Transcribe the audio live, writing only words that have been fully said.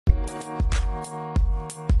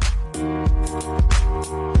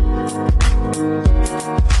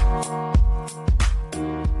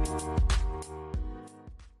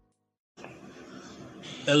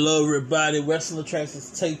Hello, everybody. Wrestling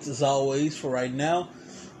Attractions tapes as always for right now.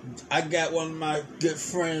 I got one of my good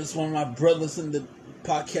friends, one of my brothers in the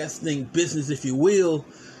podcasting business, if you will,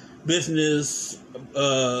 business,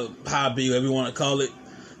 hobby, whatever you want to call it.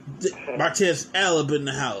 Martez Allen in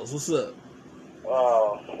the house. What's up?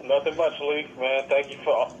 Nothing much, Lee, man. Thank you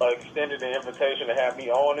for extending the invitation to have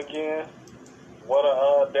me on again. What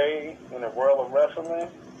a day in the world of wrestling.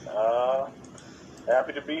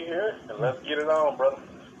 Happy to be here, and let's get it on, brother.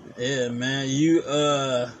 Yeah, man. You,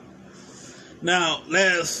 now,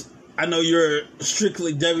 I know you're a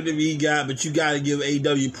strictly WWE guy, but you got to give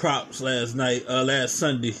AEW props last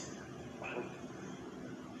Sunday.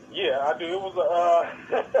 Yeah, I do. It was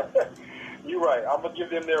you're right. I'm gonna give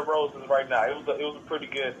them their roses right now. It was a pretty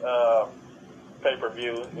good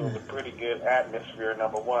pay-per-view. It was a pretty good atmosphere.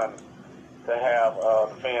 Number one, to have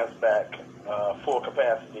the fans back full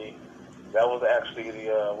capacity. That was actually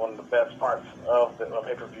one of the best parts of the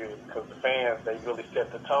pay-per-view, because the fans, they really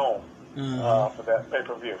set the tone for that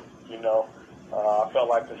pay-per-view. You know, I felt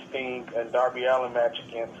like the Sting and Darby Allin match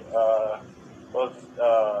against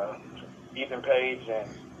Ethan Page and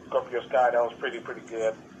Scorpio Sky, that was pretty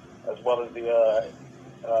good, as well as the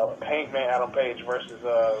Hangman Adam Page versus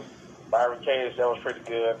Byron Cage, that was pretty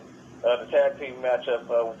good. The tag team matchup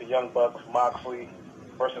with the Young Bucks, Moxley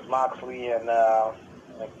versus Moxley and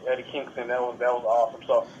Eddie Kingston, that was awesome.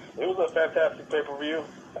 So it was a fantastic pay-per-view.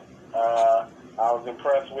 I was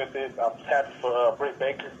impressed with it. I was happy for Britt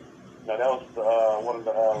Baker. That was one of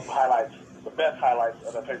the highlights, the best highlights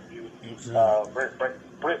of the pay-per-view.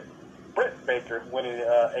 Britt Baker winning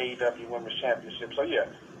the AEW Women's Championship. So yeah,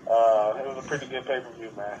 it was a pretty good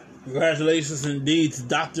pay-per-view, man. Congratulations indeed to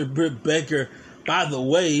Dr. Britt Baker. By the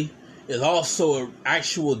way, is also an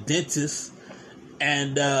actual dentist,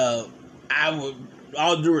 and I would,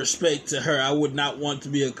 all due respect to her, I would not want to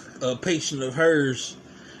be a patient of hers.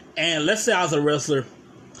 And let's say I was a wrestler,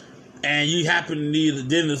 and you happen to need a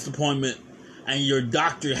dentist appointment, and your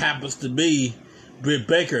doctor happens to be Britt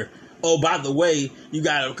Baker. Oh, by the way, you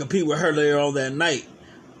got to compete with her later on that night.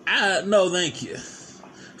 No, thank you.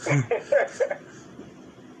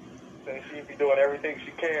 She'd be doing everything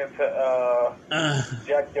she can to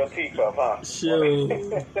jack your teeth up, huh? Sure.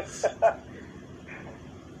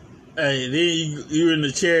 Hey, then you're in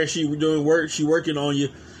the chair, she doing work, she working on you,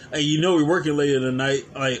 and you know we're working later tonight.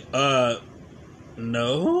 Like,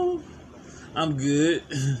 no, I'm good.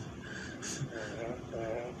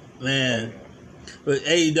 Man, but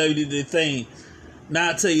AEW did their thing. Now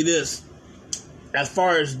I tell you this, as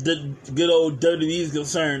far as the good old WWE is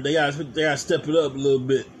concerned, they gotta step it up a little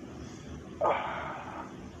bit.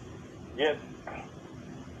 Yes,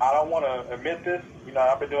 I don't want to admit this. You know,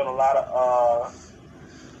 I've been doing a lot of.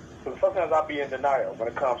 So sometimes I'll be in denial when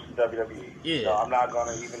it comes to WWE. Yeah. You know, I'm not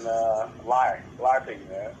going to even lie to you,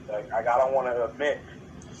 man. Like, I don't want to admit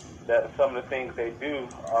that some of the things they do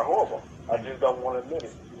are horrible. I just don't want to admit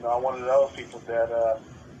it. You know, I'm one of those people that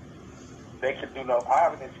they can do I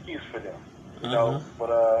have an excuse for them, you know,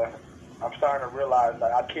 but I'm starting to realize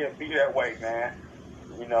that I can't be that way, man.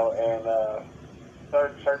 You know, and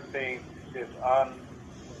certain things is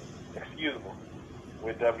unexcusable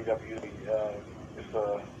with WWE. It's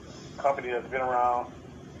a company that's been around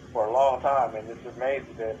for a long time, and it's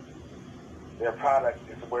amazing that their product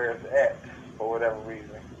is where it's at for whatever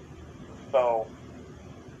reason. So,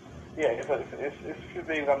 yeah, it's a few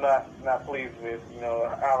things I'm not pleased with. You know,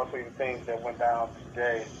 obviously the things that went down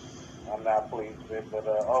today, I'm not pleased with. But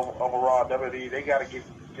overall, WWE, they got to get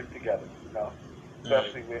together. You know,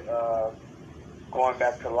 especially with going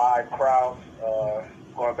back to live crowds,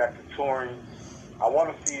 going back to touring. I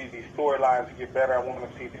want to see these storylines get better. I want to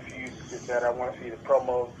see the feuds get better. I want to see the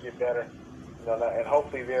promos get better. You know, and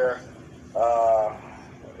hopefully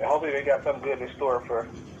hopefully they got something good in store for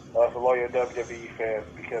us loyal WWE fans,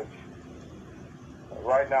 because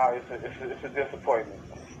right now it's a disappointment.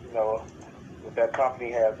 You know, what that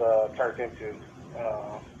company has turned into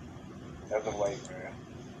as of late, man.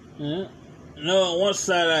 Yeah. No, on one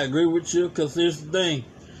side I agree with you, because here's the thing,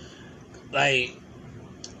 like.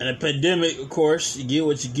 In a pandemic, of course, you get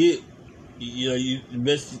what you get. You know, you the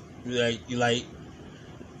best, like.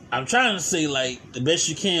 I'm trying to say, like, the best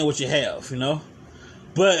you can what you have, you know.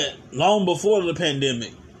 But long before the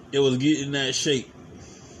pandemic, it was getting that shape.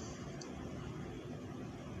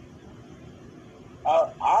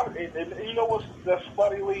 You know that's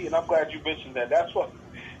funny, Lee, and I'm glad you mentioned that. That's one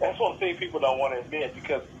thing people don't want to admit,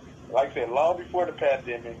 because, like I said, long before the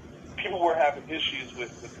pandemic, people were having issues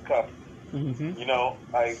with the company. Mm-hmm. You know,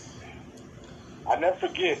 I never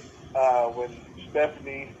forget when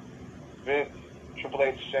Stephanie, Vince, Triple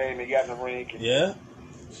H, Shane, they got in the ring. And, Yeah.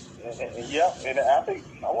 And I think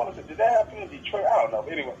I want to say, did that happen in Detroit? I don't know.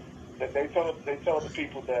 But anyway, they told the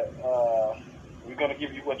people that we're going to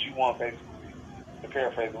give you what you want, basically. To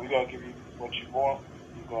paraphrase, we're going to give you what you want.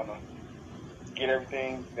 We're going to get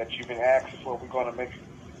everything that you've been asking for. We're going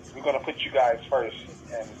to put you guys first.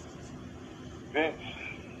 And Vince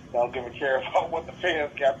don't give a care about what the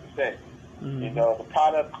fans got to say. Mm-hmm. You know, the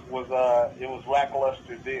product was it was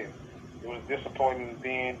lackluster then. It was disappointing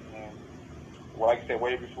then, and like I said,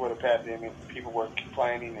 way before the pandemic, people were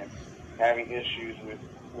complaining and having issues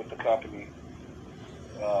with the company.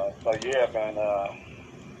 So yeah, man,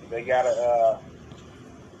 they gotta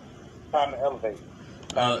time to elevate,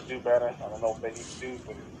 time to do better. I don't know what they need to do,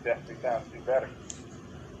 but it's definitely time to do better.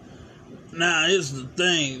 Now, here's the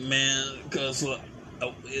thing, man, because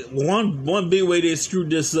one big way they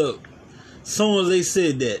screwed this up. As soon as they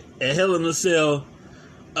said that at Hell in a Cell,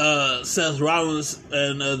 Seth Rollins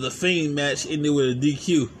and the Fiend match ended with a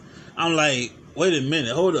DQ. I'm like, wait a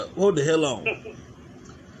minute, hold the hell on.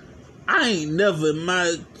 I ain't never in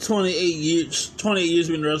my 28 years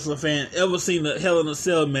being a wrestling fan ever seen a Hell in a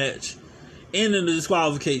Cell match end in a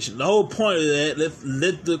disqualification. The whole point of that,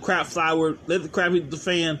 let the crap fly, let the crap hit the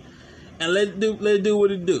fan, and let it do what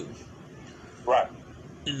it do. Right.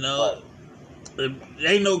 You know. Right. There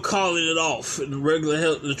ain't no calling it off in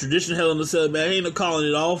the traditional Hell in a Cell match. Ain't no calling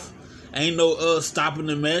it off. Ain't no stopping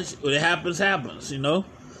the match. When it happens, you know.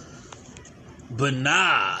 But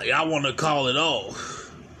nah, y'all want to call it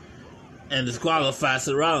off and disqualify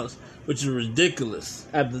Seth Rollins, which is ridiculous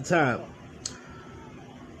at the time.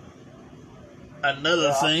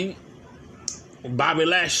 Another thing, Bobby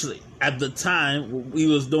Lashley at the time he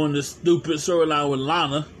was doing this stupid storyline with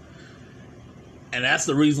Lana. And that's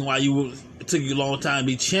the reason why it took you a long time to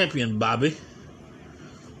be champion, Bobby.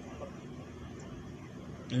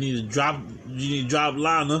 You need to drop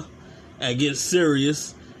Lana and get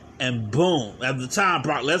serious, and boom. At the time,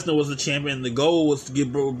 Brock Lesnar was the champion. The goal was to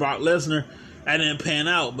get Brock Lesnar. That didn't pan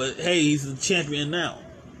out, but hey, he's the champion now.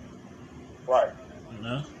 Right. You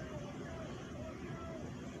know?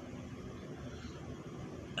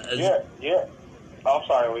 Yeah. I'm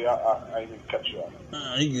sorry, Lee. I didn't cut you off.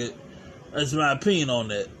 You good. That's my opinion on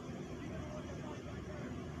that.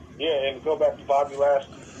 Yeah, and to go back to Bobby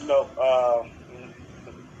Lashley, you know,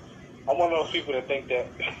 I'm one of those people that think that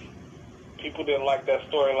people didn't like that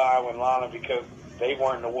storyline with Lana because they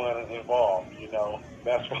weren't the one involved, you know.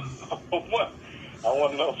 That's what I'm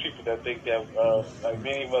one of those people that think that, like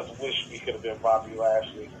many of us wish we could have been Bobby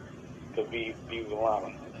Lashley to be with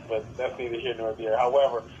Lana. But that's neither here nor there.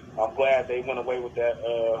 However, I'm glad they went away with that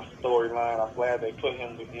storyline. I'm glad they put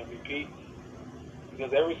him with MVP.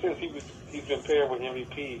 Because ever since he's been paired with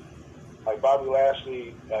MVP, like Bobby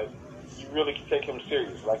Lashley, you really can take him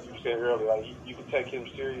serious. Like you said earlier, like you can take him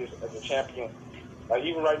serious as a champion. Like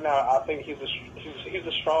even right now, I think he's a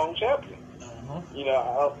strong champion. Uh-huh. You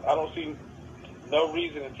know, I don't see no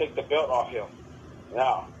reason to take the belt off him.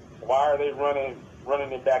 Now, why are they running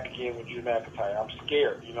it back again with Drew McIntyre? I'm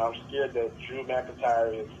scared. You know, I'm scared that Drew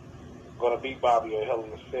McIntyre is going to beat Bobby at Hell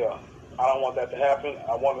in a Cell. I don't want that to happen.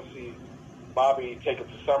 I want to see Bobby take it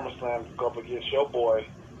to SummerSlam to go up against your boy,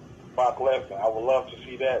 Brock Lesnar. I would love to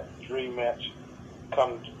see that dream match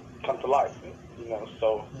come to life. You know,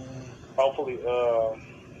 so hopefully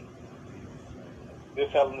this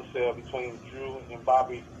Hell in a Cell between Drew and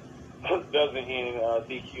Bobby doesn't end in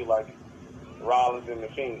DQ like Rollins and The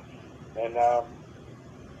Fiend. And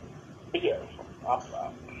yeah,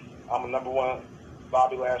 I'm a number one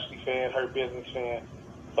Bobby Lashley fan, Hurt Business fan.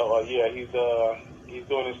 So yeah, he's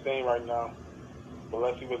doing his thing right now. But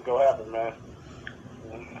let's see what's gonna happen, man.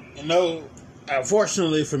 You know,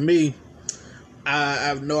 unfortunately for me, I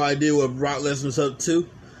have no idea what Brock Lesnar's up to.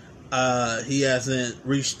 He hasn't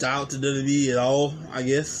reached out to WWE at all, I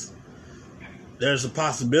guess. There's a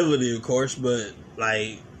possibility, of course, but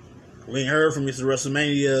like we ain't heard from Mr.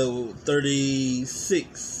 WrestleMania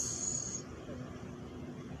 36.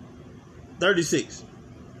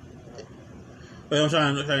 Wait, I'm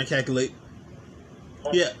trying to calculate.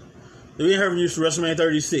 Yeah. We ain't heard from you for WrestleMania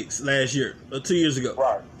 36 last year, or 2 years ago.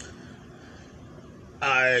 Right.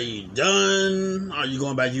 Are you done? Are you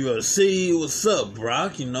going back to UFC? What's up,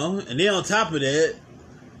 Brock? You know? And then on top of that,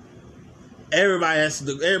 everybody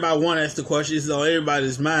want to ask the question. It's on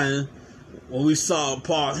everybody's mind when we saw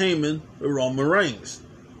Paul Heyman with Roman Reigns.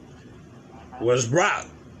 Where's Brock?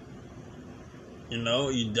 You know,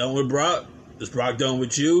 you done with Brock? Is Brock done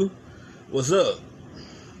with you? What's up?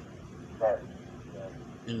 Right.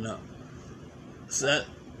 You know. So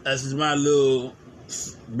that's just my little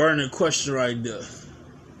burning question right there.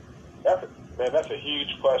 That's a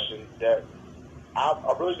huge question that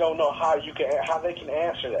I really don't know how they can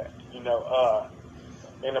answer that.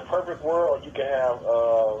 In a perfect world, you can have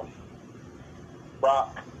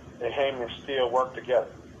Brock and Heyman still work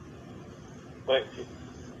together, but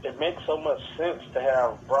it makes so much sense to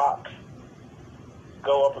have Brock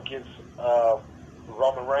go up against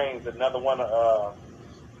Roman Reigns, another one of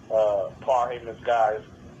Paul Heyman's guys.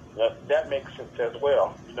 That makes sense as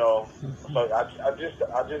well. So I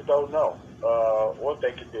just don't know what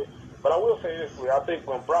they could do. But I will say this: I think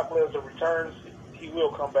when Brock Lesnar returns, he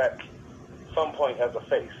will come back some point as a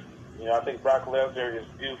face. I think Brock Lesnar is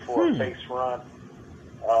due for a face run.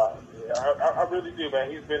 I really do, man.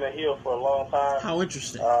 He's been a heel for a long time. How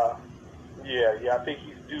interesting. Yeah. I think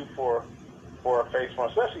he's due for a face run,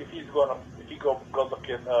 especially if he goes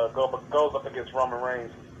up against Roman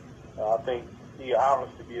Reigns. I think he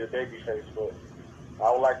obviously be a babyface, but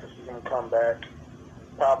I would like to see him come back,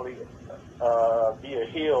 probably be a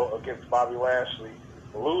heel against Bobby Lashley,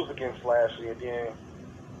 lose against Lashley, and then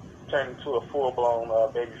turn into a full-blown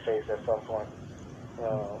babyface at some point.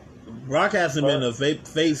 Brock hasn't been a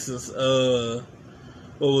face since, what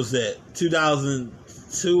was that,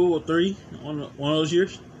 2002 or 3, one of those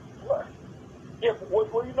years? Yeah,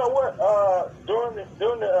 well, you know what? During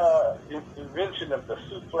the invention of the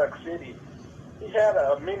Suplex City, he had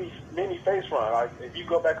a mini face run. Like, if you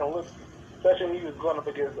go back and look, especially when he was going up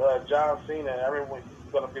against John Cena. I remember when he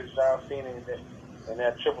was going up against John Cena in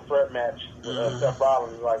that triple threat match with Seth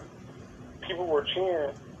Rollins. Like, people were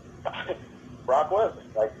cheering Brock Lesnar.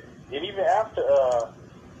 Like, and even after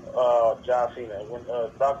John Cena, when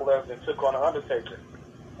Brock Lesnar took on the Undertaker,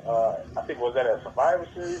 I think was that at Survivor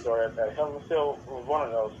Series or at Hell in a Cell. It was one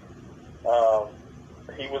of those.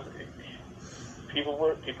 People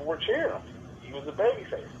were cheering him. He was a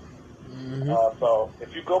babyface. Mm-hmm. So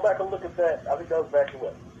if you go back and look at that, I think that was back in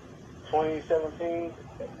 2017,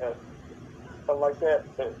 something like that.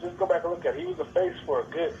 But just go back and look at it. He was a face for a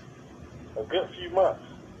good few months,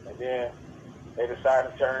 and then they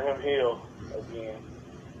decided to turn him heel again.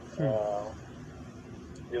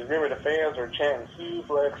 Just remember, the fans were chanting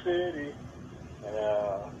Suplex City and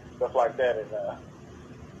stuff like that. And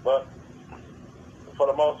but for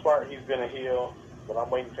the most part, he's been a heel. But I'm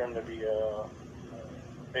waiting for him to be a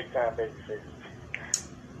big-time babyface.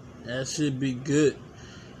 That should be good.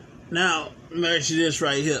 Now, let me ask you this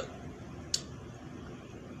right here.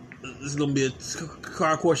 This is going to be a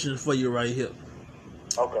car question for you right here.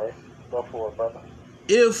 Okay, go for it, brother.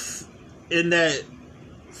 If in that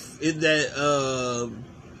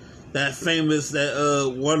famous,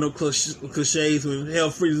 one of the cliches when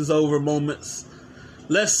hell freezes over moments,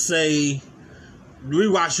 let's say we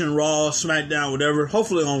watching Raw, SmackDown, whatever,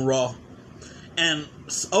 hopefully on Raw, and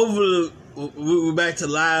we're back to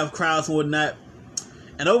live crowds and whatnot,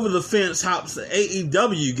 and over the fence hops the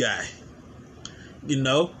AEW guy,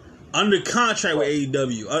 under contract with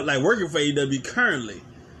AEW, like working for AEW currently.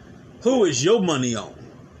 Who is your money on?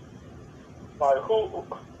 Like, who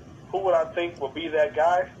would I think would be that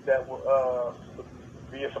guy that would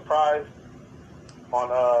be a surprise on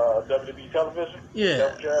WWE television?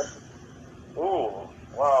 Yeah. Ooh,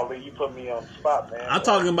 wow, Lee, you put me on the spot, man. I'm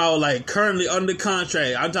talking about like currently under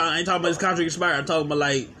contract. I ain't talking about his contract expired. I'm talking about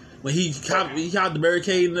like when he caught the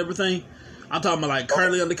barricade and everything. I'm talking about like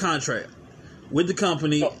currently under contract with the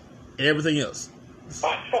company and everything else.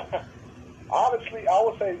 Honestly, I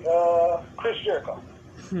would say Chris Jericho.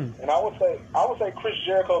 And I would say Chris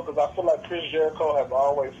Jericho because I feel like Chris Jericho has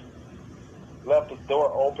always left the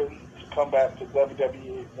door open to come back to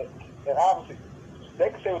WWE. And obviously, they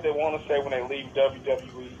can say what they want to say when they leave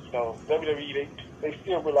WWE. WWE, they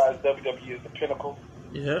still realize WWE is the pinnacle.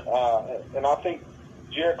 Yeah. And I think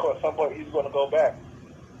Jericho at some point he's going to go back,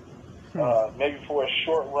 maybe for a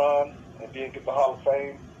short run and then get the Hall of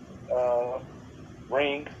Fame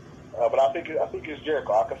ring. But I think it's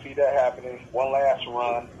Jericho. I can see that happening. One last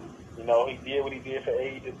run. He did what he did for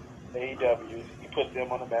AEW. He put them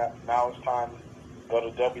on the map. Now it's time to go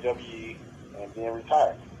to WWE and then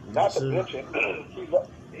retire. Not to mention,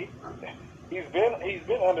 he's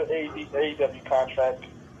been under AEW contract,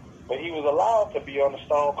 but he was allowed to be on the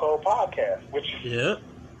Stone Cold podcast, which is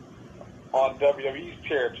on WWE's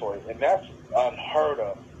territory, and that's unheard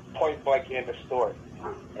of. Point blank in the story.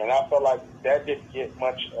 And I felt like that didn't get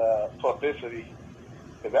much publicity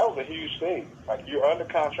because that was a huge thing. Like, you're under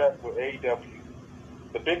contract with AEW,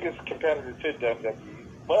 the biggest competitor to WWE,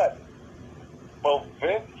 but both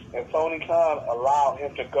Vince and Tony Khan allowed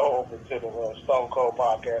him to go over to the Stone Cold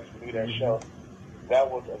podcast and do that show. That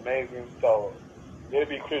was amazing. So it'd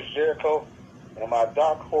be Chris Jericho, and my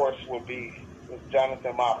dark horse would be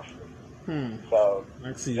Jonathan Moxley. So I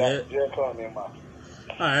can see that. Jared Clooney and Mafia.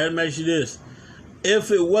 All right, let me ask you this: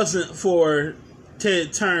 if it wasn't for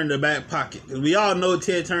Ted Turner in the back pocket, because we all know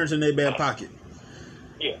Ted Turner's in their back pocket.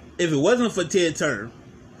 Yeah. If it wasn't for Ted Turner,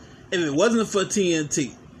 if it wasn't for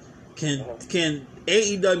TNT, can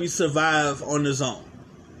AEW survive on its own?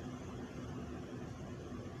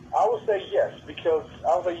 I would say yes, because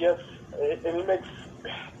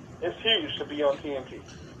it's huge to be on TNT.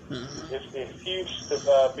 It's huge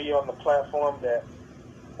to be on the platform that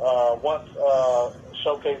once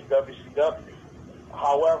showcased WCW.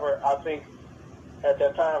 However, I think at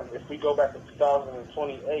that time, if we go back to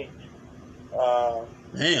 2028,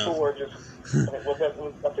 people were just.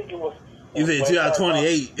 I think it was. You said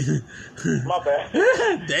 2028. My bad.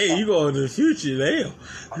 Damn, you going to the future, damn.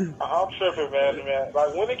 I'm tripping, man.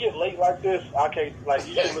 Like, when it get late like this, I can't, like,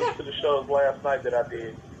 you should listen to the shows last night that I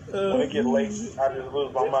did. When it get late, I just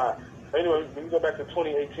lose my mind. But anyway, when you go back to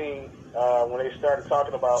 2018, when they started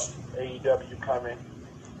talking about AEW coming,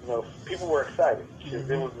 you know, people were excited because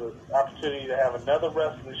there was an opportunity to have another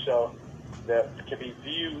wrestling show that could be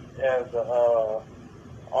viewed as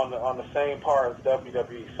on the same par as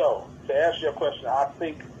WWE. So, to answer your question, I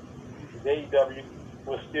think AEW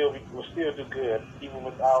will still do good even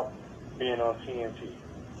without being on TNT.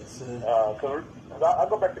 Because I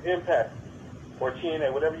go back to Impact or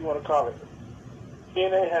TNA, whatever you want to call it.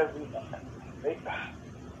 TNA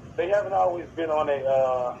they haven't always been on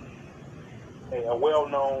a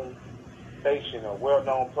well-known station, a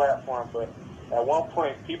well-known platform, but at one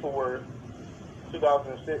point,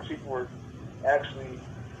 2006, people were actually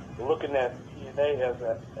looking at TNA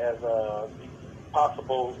as a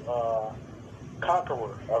possible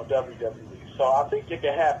conqueror of WWE. So I think it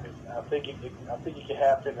can happen. I think it can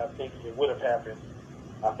happen. I think it would have happened.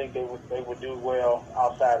 I think they would do well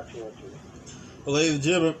outside of TNT. Well, ladies and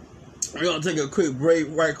gentlemen, we're gonna take a quick break,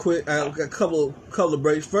 right quick. I got a couple of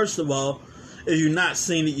breaks. First of all, if you've not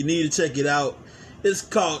seen it, you need to check it out. It's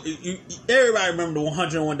called. Everybody remember the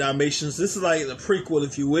 101 Dalmatians. This is like the prequel,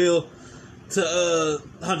 if you will, to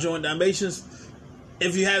 101 Dalmatians.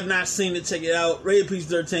 If you have not seen it, check it out. Rated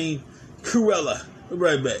PG-13. Cruella. We'll be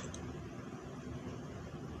right back.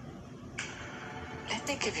 Let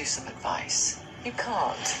me give you some advice. You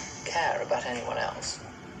can't care about anyone else.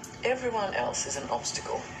 Everyone else is an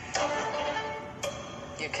obstacle.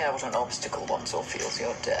 You care what an obstacle wants or feels,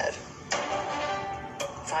 you're dead.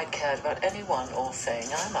 If I'd cared about anyone or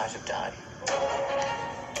thing, I might have died.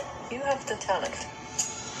 You have the talent.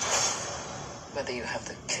 Whether you have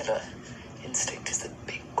the killer instinct is the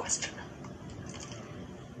big question.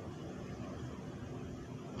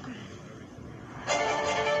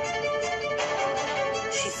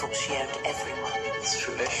 She thought she owned everyone. It's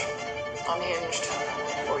foolish. Unhinged.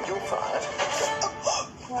 Or you're fired.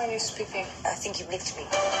 Why are you speaking? I think you licked me.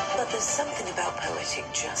 But there's something about poetic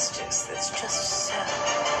justice that's just so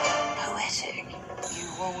poetic. You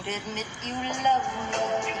won't admit you love me.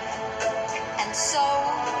 And so,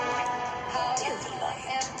 how Do the light.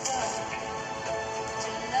 ever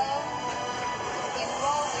to know? You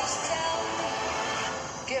always tell me.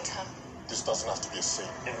 Get her. This doesn't have to be a scene.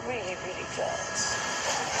 It really, really does.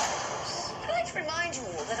 I'd like to remind you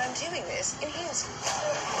all that I'm doing this in unison.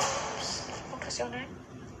 What was your name?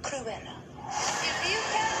 Cruella. If you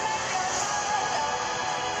can make your mind up,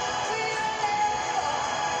 we'll never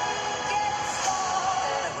get far. I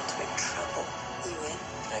want to make trouble. You in?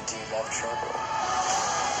 I do love trouble.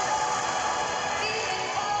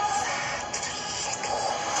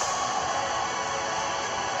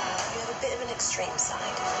 You have a bit of an extreme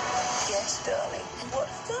side. Yes, darling. What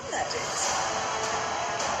fun that is.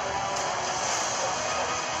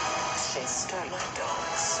 She's don't like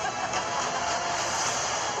dogs. I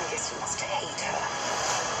guess you must hate her.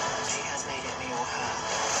 She has made it me or her.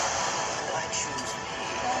 And I choose me.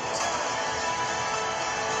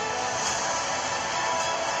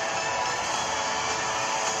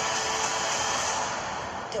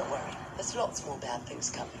 Don't worry. There's lots more bad things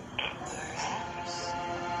coming.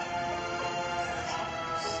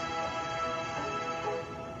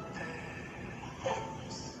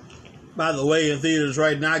 By the way, in theaters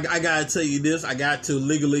right now, I gotta tell you this. I got to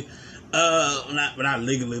legally, not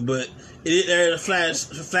legally, but there are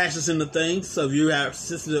flashes in the thing. So if you have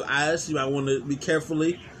sensitive eyes, you might want to be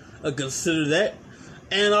carefully consider that.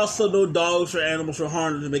 And also, no dogs or animals were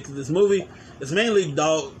harmed in making this movie. It's mainly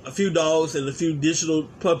a few dogs and a few digital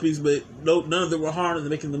puppies, but none of them were harmed in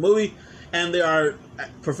making the movie. And they are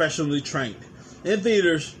professionally trained. In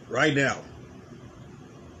theaters right now.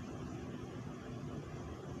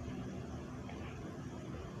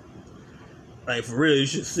 Like, for real, you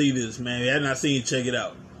should see this, man. If you have not seen it, check it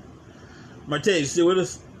out. Marte, you still with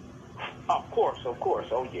us? Of course.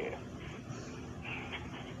 Oh, yeah.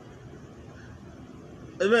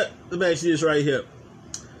 Let me ask you this right here.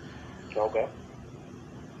 Okay.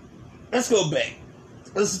 Let's go back.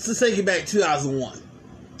 Let's take it back 2001.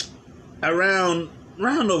 Around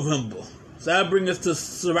November. So that brings us to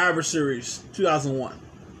Survivor Series 2001.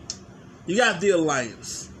 You got the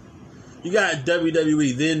Alliance. You got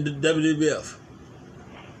WWE, then the WWF.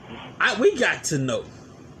 We got to know.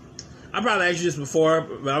 I probably asked you this before,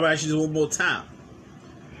 but I'll ask you this one more time.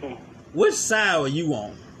 Which side are you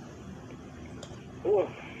on? Ooh.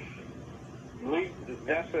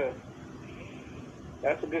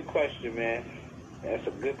 That's a good question, man. That's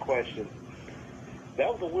a good question.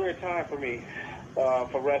 That was a weird time for me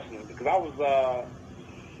for wrestling because I was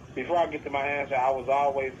before I get to my answer, I was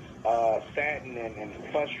always saddened and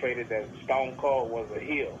frustrated that Stone Cold was a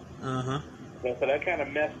heel. Uh-huh. So that kind of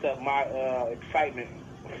messed up my excitement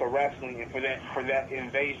for wrestling and for that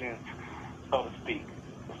invasion, so to speak.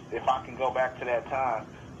 If I can go back to that time,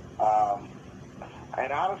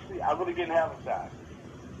 and honestly, I really didn't have a side.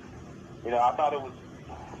 You know, I thought it was.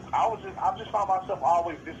 I just found myself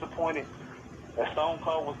always disappointed that Stone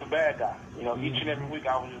Cold was the bad guy. You know, each and every week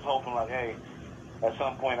I was just hoping, like, hey, at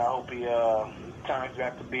some point I hope he turns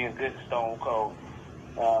back to being good Stone Cold.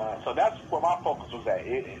 So that's where my focus was at.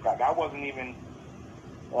 Like I wasn't even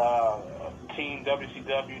Team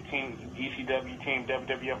WCW, Team ECW, Team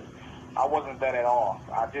WWF. I wasn't that at all.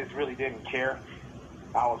 I just really didn't care.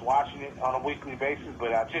 I was watching it on a weekly basis,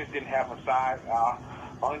 but I just didn't have a side.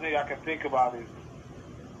 Only thing I can think about is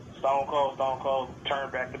Stone Cold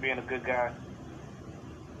turned back to being a good guy.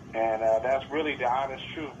 And that's really the honest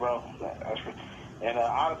truth, bro. And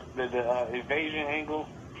honestly, the invasion angle,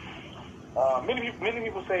 many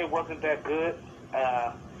people say it wasn't that good.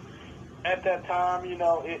 At that time, you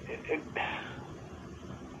know,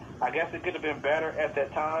 I guess it could have been better at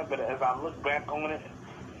that time, but as I look back on it,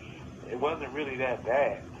 it wasn't really that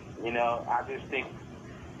bad. You know, I just think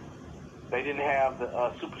they didn't have the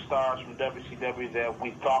superstars from WCW that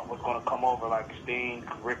we thought was going to come over, like Sting,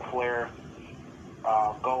 Ric Flair,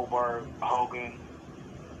 Goldberg, Hogan.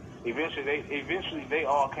 Eventually they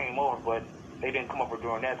all came over, but they didn't come over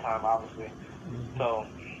during that time, obviously. Mm-hmm. So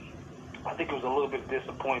I think it was a little bit of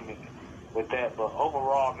disappointment with that. But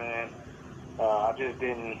overall, man, I just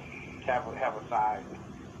didn't have a side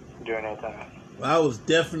during that time. Well, I was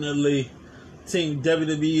definitely Team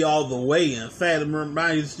WWE all the way. In fact,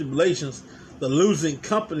 my stipulations, the losing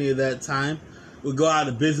company at that time would go out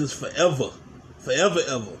of business forever.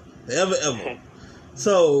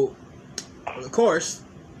 So, of course,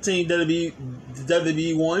 Team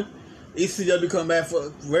WWE won. ECW come back for a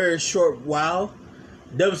very short while.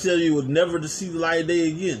 WCW was never to see the light of day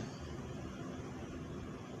again.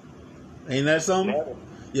 Ain't that something? Yeah.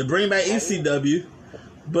 You bring back ECW,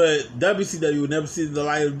 but WCW would never see the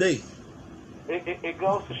light of day. It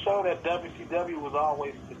goes to show that WCW was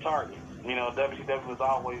always the target. You know, WCW was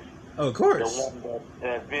always of course the one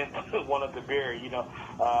that Vince wanted to bury. You know,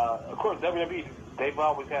 of course WWE, they've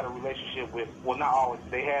always had a relationship with. Well, not always.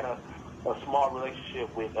 They had a small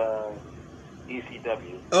relationship with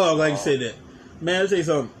ECW. Oh, I'm glad you said that, man. Let me tell you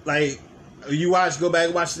something. Like go back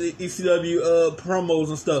and watch the ECW promos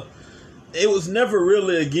and stuff. It was never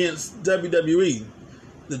really against WWE.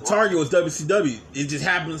 The target was WCW. It just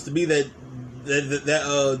happens to be that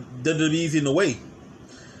WWE's in the way.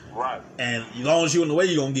 Right. And as long as you're in the way,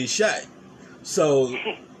 you're going to get shot. So,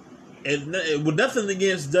 it with nothing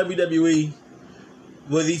against WWE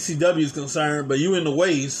where ECW is concerned, but you in the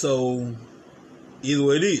way, so either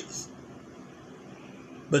way it is.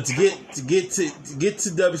 But to get to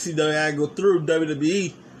WCW, I go through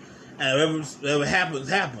WWE, and whatever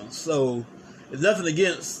happens. So, it's nothing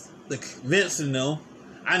against the Vince and them.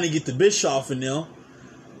 I didn't get the Bischoff in them,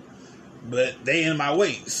 but they in my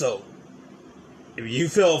way. So, if you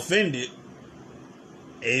feel offended,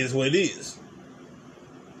 it is what it is.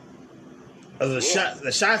 The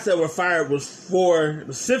shots that were fired was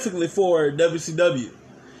specifically for WCW.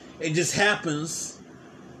 It just happens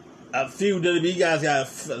a few WWE guys got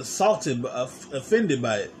offended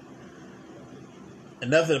by it.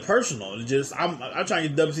 And nothing personal. It's just I'm trying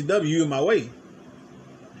to get WCW in my way.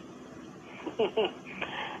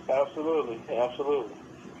 Absolutely.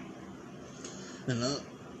 You know.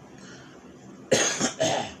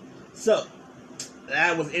 So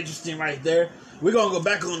that was interesting right there. We're gonna go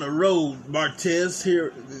back on the road, Martez.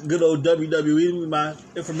 Here, good old WWE. With my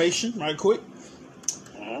information, right quick.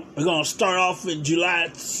 Mm-hmm. We're gonna start off in July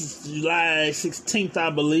 16th, I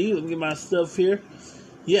believe. Let me get my stuff here.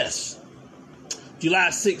 Yes, July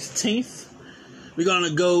 16th. We're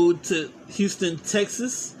gonna go to Houston,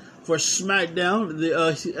 Texas, for SmackDown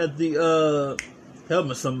at the help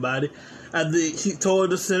me somebody at the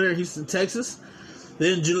Toyota Center in Houston, Texas.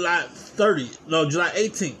 Then July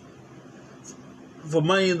 18th for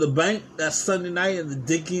Money in the Bank. That's Sunday night in the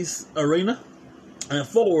Dickies Arena in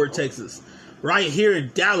Fort Worth, Texas. Right here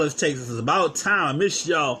in Dallas, Texas. It's about time. I miss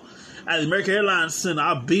y'all at the American Airlines Center.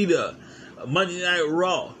 I'll be there. Monday Night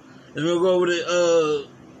Raw. And we're gonna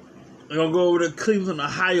go over to Cleveland,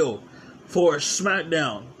 Ohio for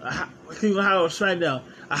SmackDown. Cleveland, Ohio SmackDown.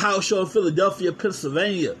 A house show in Philadelphia,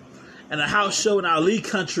 Pennsylvania. And a house show in Ali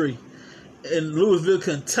Country in Louisville,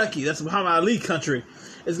 Kentucky. That's Muhammad Ali Country.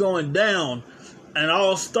 It's going down. And it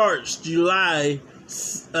all starts July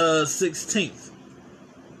 16th.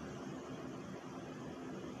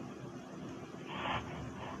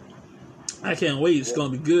 I can't wait. It's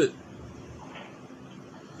going to be good.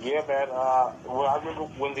 Yeah, man. Well, I remember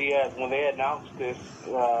when they announced this,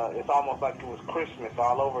 it's almost like it was Christmas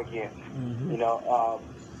all over again. Mm-hmm. You know,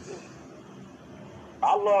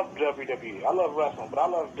 I love WWE. I love wrestling, but I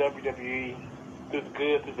love WWE through the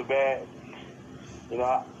good, through the bad. You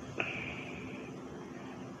know,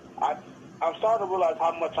 I'm starting to realize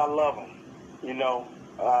how much I love them. You know,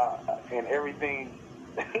 and everything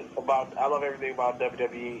I love everything about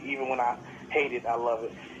WWE. Even when I hate it, I love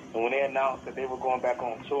it. And when they announced that they were going back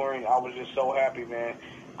on touring, I was just so happy, man,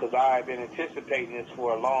 because I had been anticipating this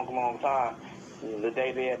for a long, long time. The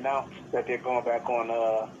day they announced that they're going back on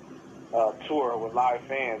tour with live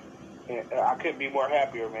fans, and I couldn't be more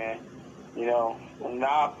happier, man. You know,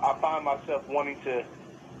 now I find myself wanting to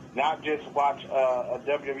not just watch a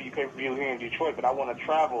WWE pay-per-view here in Detroit, but I want to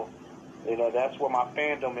travel. You know, that's where my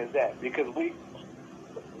fandom is at, because we've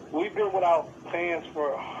been without fans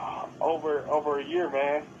for over a year,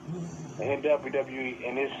 man, in WWE,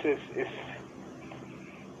 and it's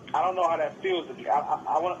I don't know how that feels.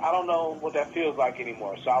 I don't know what that feels like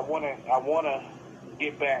anymore. So I wanna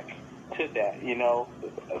get back to that. You know,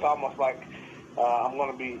 it's almost like I'm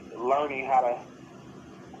gonna be learning how to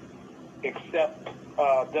accept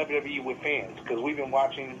WWE with fans, because we've been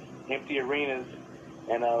watching empty arenas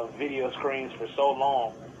and video screens for so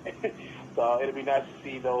long. So it'll be nice to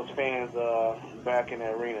see those fans back in the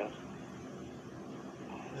arenas.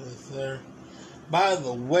 Yes, sir. By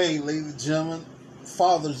the way, ladies and gentlemen,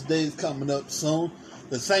 Father's Day is coming up soon.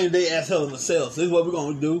 The same day as Hell in a Cell. So this is what we're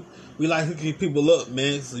going to do. We like hooking people up,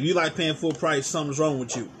 man. So if you like paying full price, something's wrong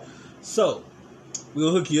with you. So, we're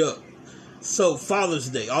going to hook you up. So, Father's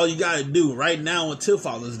Day, all you got to do right now until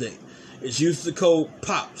Father's Day is use the code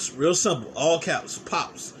POPS. Real simple. All caps,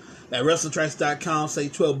 POPS. At WrestlingTracks.com, say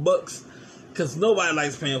 $12. Because nobody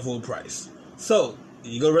likes paying full price. So,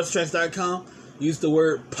 you go to WrestlingTracks.com, use the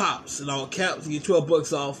word POPS in all caps, you get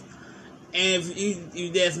 $12 off. And if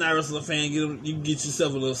you dad's not a wrestling fan, you can get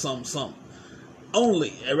yourself a little something.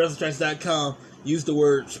 Only at WrestlingTracks.com, use the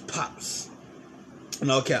words POPS in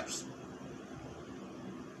all caps.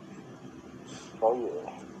 Oh,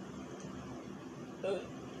 yeah.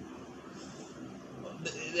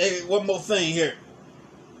 Hey, one more thing here.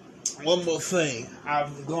 One more thing.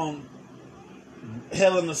 I've gone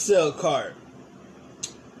Hell in a Cell card.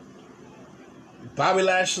 Bobby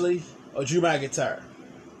Lashley or Drew McIntyre?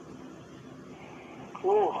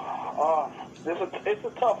 Ooh, it's a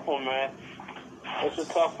tough one, man. It's a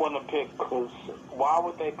tough one to pick, because why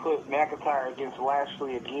would they put McIntyre against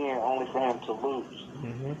Lashley again only for him to lose?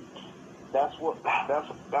 Mm-hmm. That's what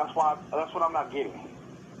I'm not getting.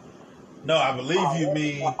 No, I believe you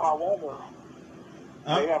mean. However,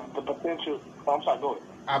 they have the potential. Oh, I'm sorry, go ahead.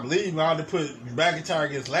 I believe I ought to put McIntyre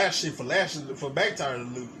against Lashley for McIntyre to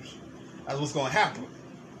lose. That's what's going to happen.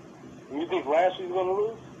 You think Lashley's going to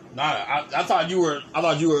lose? Nah, I thought you were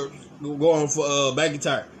going for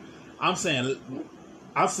McIntyre. I'm saying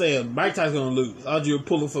McIntyre's going to lose. I thought you were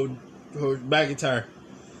pulling for McIntyre.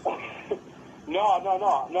 No.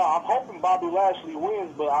 I'm hoping Bobby Lashley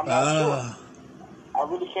wins, but I'm not sure. I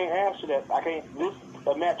really can't answer that. I can't. This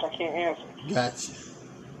a match I can't answer. Gotcha.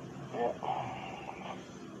 Yeah.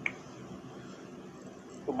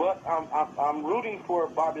 But I'm rooting for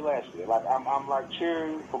Bobby Lashley. Like I'm like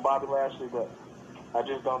cheering for Bobby Lashley, but I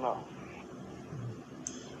just don't know.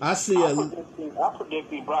 I see. I'm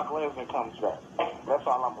predicting Brock Lesnar comes back. That's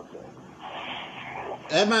all I'm gonna say.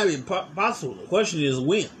 That might be possible. The question is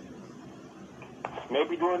when.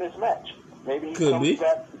 Maybe during this match. Maybe he Could comes be.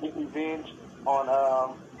 back to get revenge on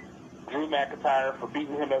Drew McIntyre for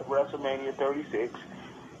beating him at WrestleMania 36,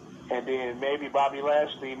 and then maybe Bobby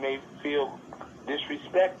Lashley may feel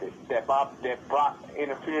disrespected that Brock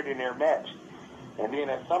interfered in their match, and then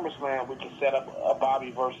at SummerSlam we can set up a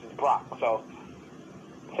Bobby versus Brock. So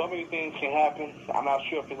many things can happen. I'm not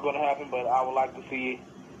sure if it's going to happen, but I would like to see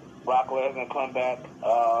Brock Lesnar come back,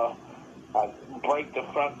 break the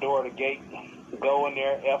front door of the gate, go in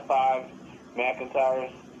there, F5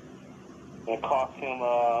 McIntyre, and cost him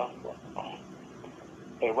a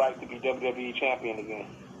right to be WWE champion again.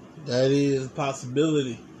 That is a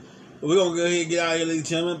possibility. We're going to go ahead and get out of here, ladies and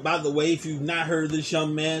gentlemen. By the way, if you've not heard of this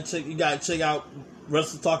young man, you got to check out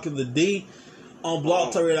Wrestle Talking the D on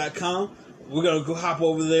blogtalkradio.com. We're going to go hop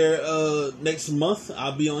over there next month.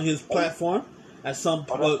 I'll be on his platform at some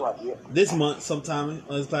point this month, sometime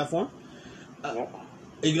on his platform.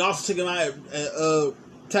 You can also check him out at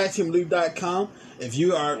tagteamleague.com. If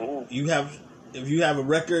you have a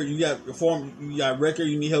record, you got a record,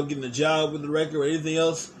 you need help getting a job with the record or anything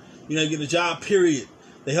else, getting a job, period.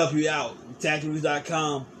 They help you out.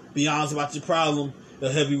 Tagteamleague.com. Be honest about your problem.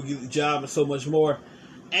 They'll help you get the job and so much more.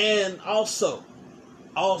 And also,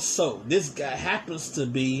 this guy happens to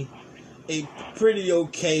be a pretty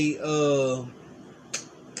okay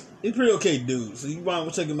dude. So you might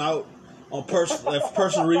want to check him out on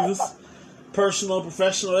personal reviews, personal,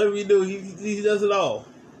 professional, whatever you do. He does it all.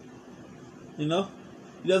 He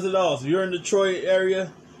does it all. So if you're in the Detroit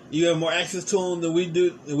area, you have more access to him than we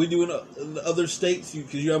do in the other states,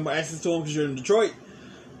 because you have more access to him because you're in Detroit.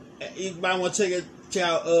 You might want to check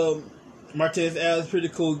out Martez Alex, pretty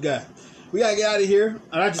cool guy. We gotta get out of here.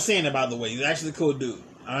 I'm not just saying that, by the way. He's actually a cool dude.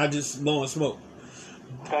 I'm not just blowing smoke.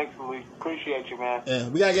 Thanks, Lee. Appreciate you, man. Yeah,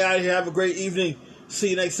 we gotta get out of here. Have a great evening. See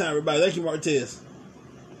you next time, everybody. Thank you, Martez.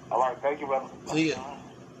 All right, thank you, brother. See ya.